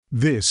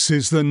This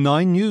is the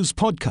 9 News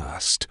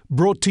Podcast,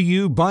 brought to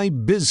you by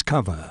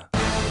BizCover.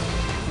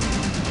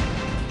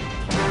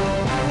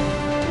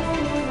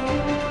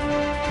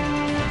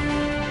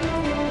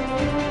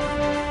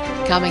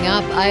 Coming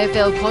up,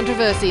 AFL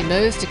controversy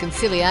moves to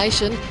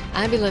conciliation,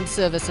 ambulance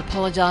service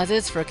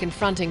apologises for a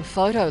confronting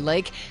photo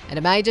leak, and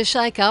a major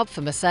shake-up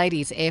for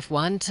Mercedes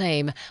F1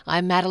 team.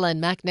 I'm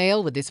Madeline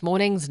McNeil with this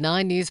morning's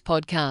 9 News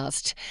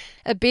Podcast.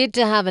 A bid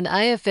to have an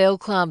AFL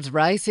club's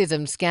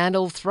racism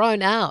scandal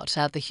thrown out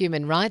at the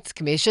Human Rights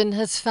Commission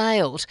has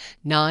failed.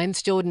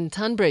 9's Jordan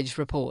Tunbridge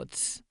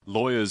reports.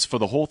 Lawyers for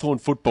the Hawthorn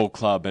Football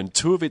Club and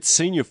two of its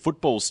senior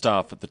football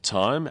staff at the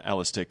time,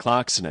 Alistair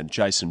Clarkson and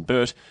Jason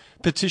Burt,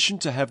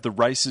 petitioned to have the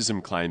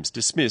racism claims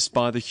dismissed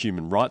by the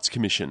Human Rights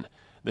Commission.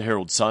 The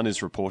Herald Sun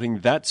is reporting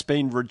that's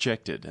been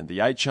rejected and the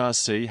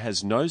HRC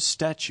has no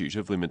statute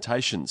of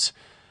limitations.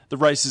 The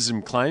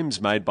racism claims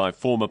made by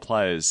former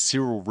players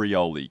Cyril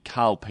Rioli,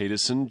 Carl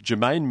Peterson,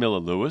 Jermaine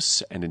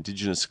Miller-Lewis and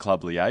Indigenous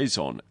Club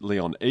liaison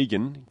Leon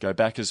Egan go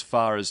back as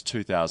far as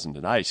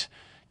 2008.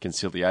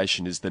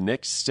 Conciliation is the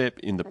next step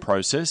in the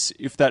process.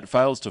 If that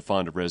fails to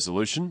find a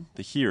resolution,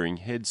 the hearing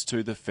heads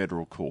to the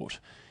Federal Court.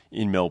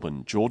 In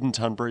Melbourne, Jordan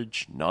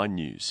Tunbridge, 9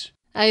 News.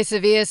 A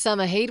severe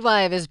summer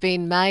heatwave has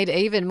been made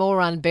even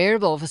more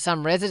unbearable for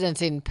some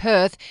residents in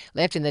Perth,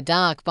 left in the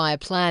dark by a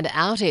planned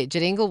outage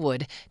at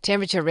Inglewood.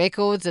 Temperature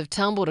records have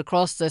tumbled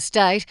across the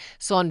state.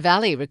 Swan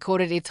Valley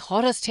recorded its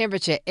hottest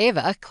temperature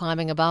ever,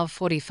 climbing above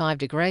 45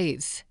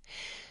 degrees.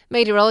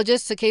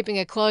 Meteorologists are keeping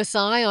a close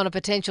eye on a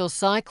potential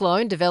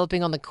cyclone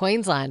developing on the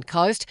Queensland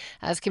coast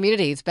as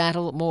communities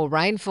battle more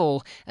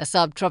rainfall. A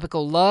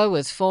subtropical low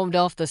has formed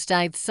off the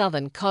state's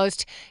southern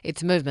coast.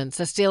 Its movements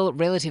are still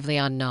relatively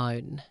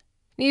unknown.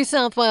 New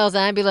South Wales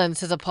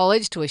Ambulance has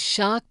apologised to a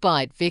shark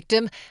bite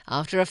victim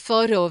after a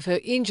photo of her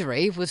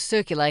injury was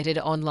circulated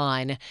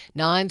online.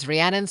 9's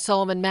Rhiannon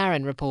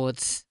Solomon-Marin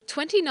reports.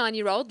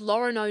 29-year-old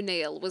Lauren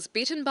O'Neill was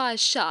bitten by a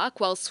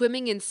shark while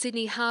swimming in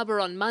Sydney Harbour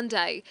on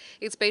Monday.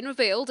 It's been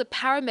revealed a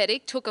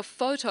paramedic took a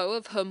photo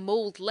of her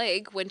mauled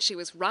leg when she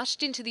was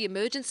rushed into the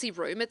emergency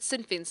room at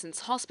St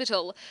Vincent's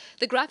Hospital.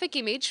 The graphic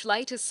image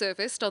later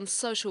surfaced on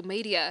social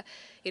media.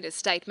 In a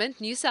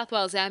statement, New South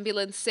Wales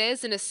Ambulance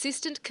says an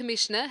assistant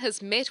commissioner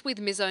has met with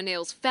Ms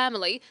O'Neill's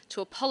family to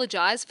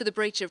apologise for the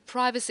breach of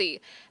privacy.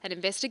 An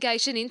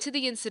investigation into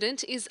the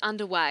incident is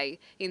underway.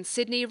 In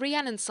Sydney,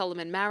 Rhiannon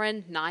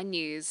Solomon-Marin, 9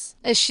 News.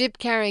 A ship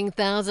carrying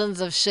thousands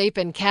of sheep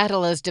and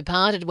cattle has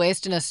departed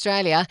Western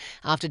Australia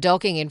after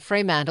docking in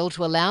Fremantle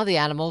to allow the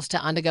animals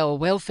to undergo a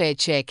welfare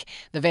check.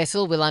 The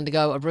vessel will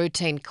undergo a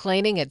routine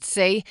cleaning at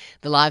sea.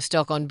 The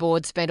livestock on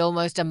board spent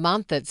almost a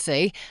month at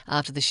sea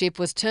after the ship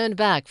was turned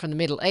back from the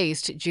Middle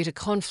East due to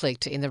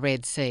conflict in the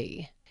Red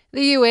Sea.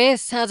 The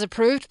US has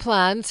approved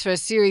plans for a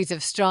series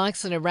of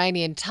strikes on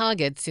Iranian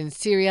targets in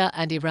Syria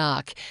and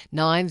Iraq.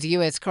 9's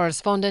US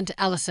correspondent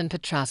Alison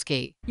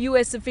Petrusky.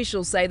 US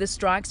officials say the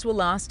strikes will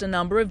last a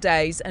number of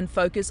days and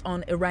focus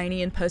on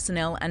Iranian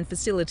personnel and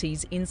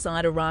facilities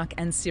inside Iraq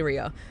and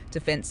Syria.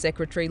 Defence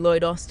Secretary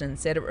Lloyd Austin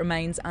said it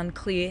remains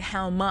unclear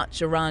how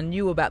much Iran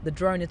knew about the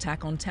drone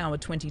attack on Tower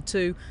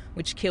 22,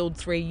 which killed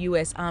 3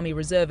 US Army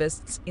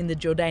reservists in the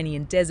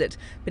Jordanian desert,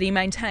 but he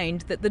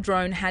maintained that the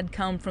drone had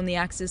come from the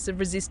axis of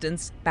resistance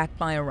backed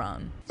by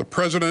Iran. The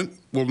president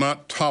will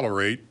not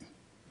tolerate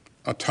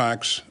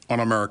attacks on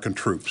American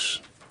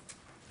troops,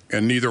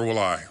 and neither will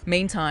I.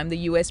 Meantime, the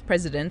US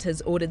president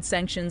has ordered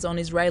sanctions on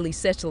Israeli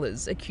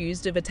settlers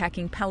accused of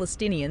attacking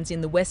Palestinians in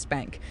the West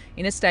Bank.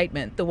 In a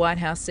statement, the White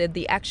House said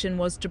the action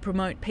was to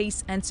promote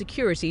peace and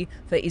security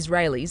for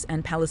Israelis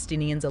and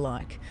Palestinians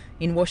alike.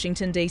 In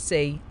Washington,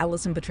 D.C.,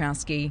 Alison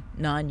Petrowski,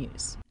 9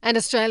 News. And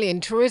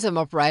Australian tourism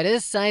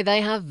operators say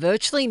they have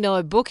virtually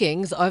no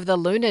bookings over the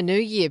Lunar New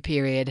Year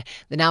period.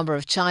 The number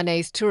of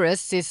Chinese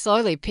tourists is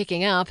slowly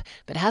picking up,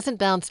 but hasn't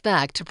bounced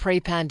back to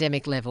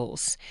pre-pandemic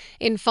levels.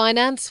 In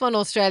finance, one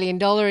Australian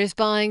dollar is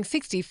buying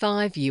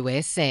 65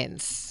 US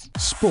cents.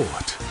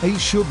 Sport.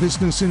 Ace your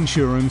business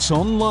insurance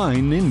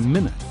online in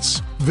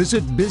minutes.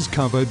 Visit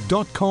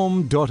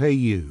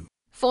bizcover.com.au.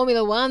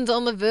 Formula One's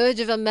on the verge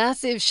of a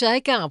massive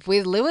shake-up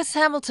with Lewis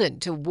Hamilton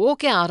to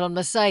walk out on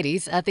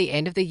Mercedes at the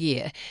end of the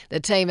year. The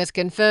team has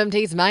confirmed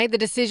he's made the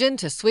decision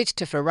to switch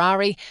to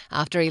Ferrari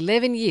after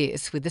 11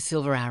 years with the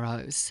Silver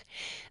Arrows.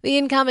 The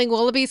incoming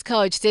Wallabies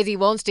coach says he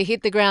wants to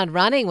hit the ground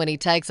running when he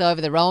takes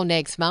over the role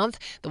next month.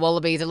 The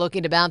Wallabies are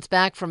looking to bounce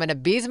back from an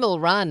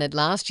abysmal run at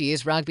last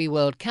year's Rugby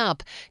World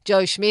Cup.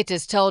 Joe Schmidt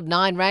has told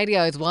 9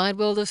 Radio's Wide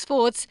World of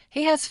Sports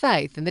he has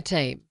faith in the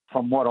team.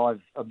 From what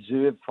I've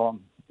observed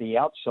from the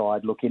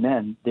outside looking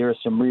in, there are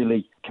some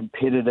really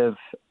competitive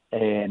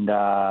and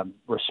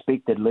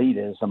respected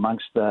leaders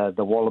amongst the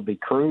Wallaby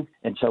crew.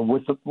 And so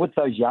with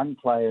those young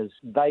players,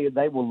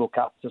 they will look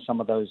up to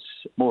some of those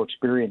more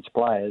experienced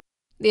players.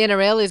 The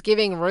NRL is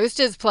giving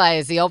Roosters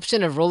players the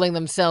option of ruling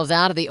themselves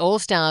out of the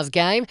All-Stars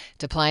game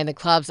to play in the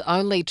club's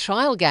only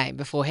trial game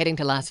before heading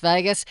to Las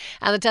Vegas,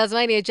 and the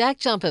Tasmania Jack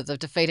Jumpers have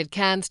defeated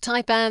Cairns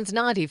Taipans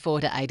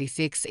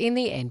 94-86 in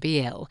the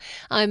NBL.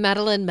 I'm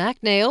Madeline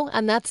McNeil,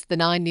 and that's the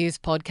 9 News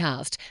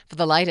podcast. For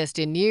the latest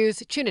in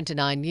news, tune into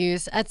 9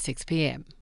 News at 6 p.m.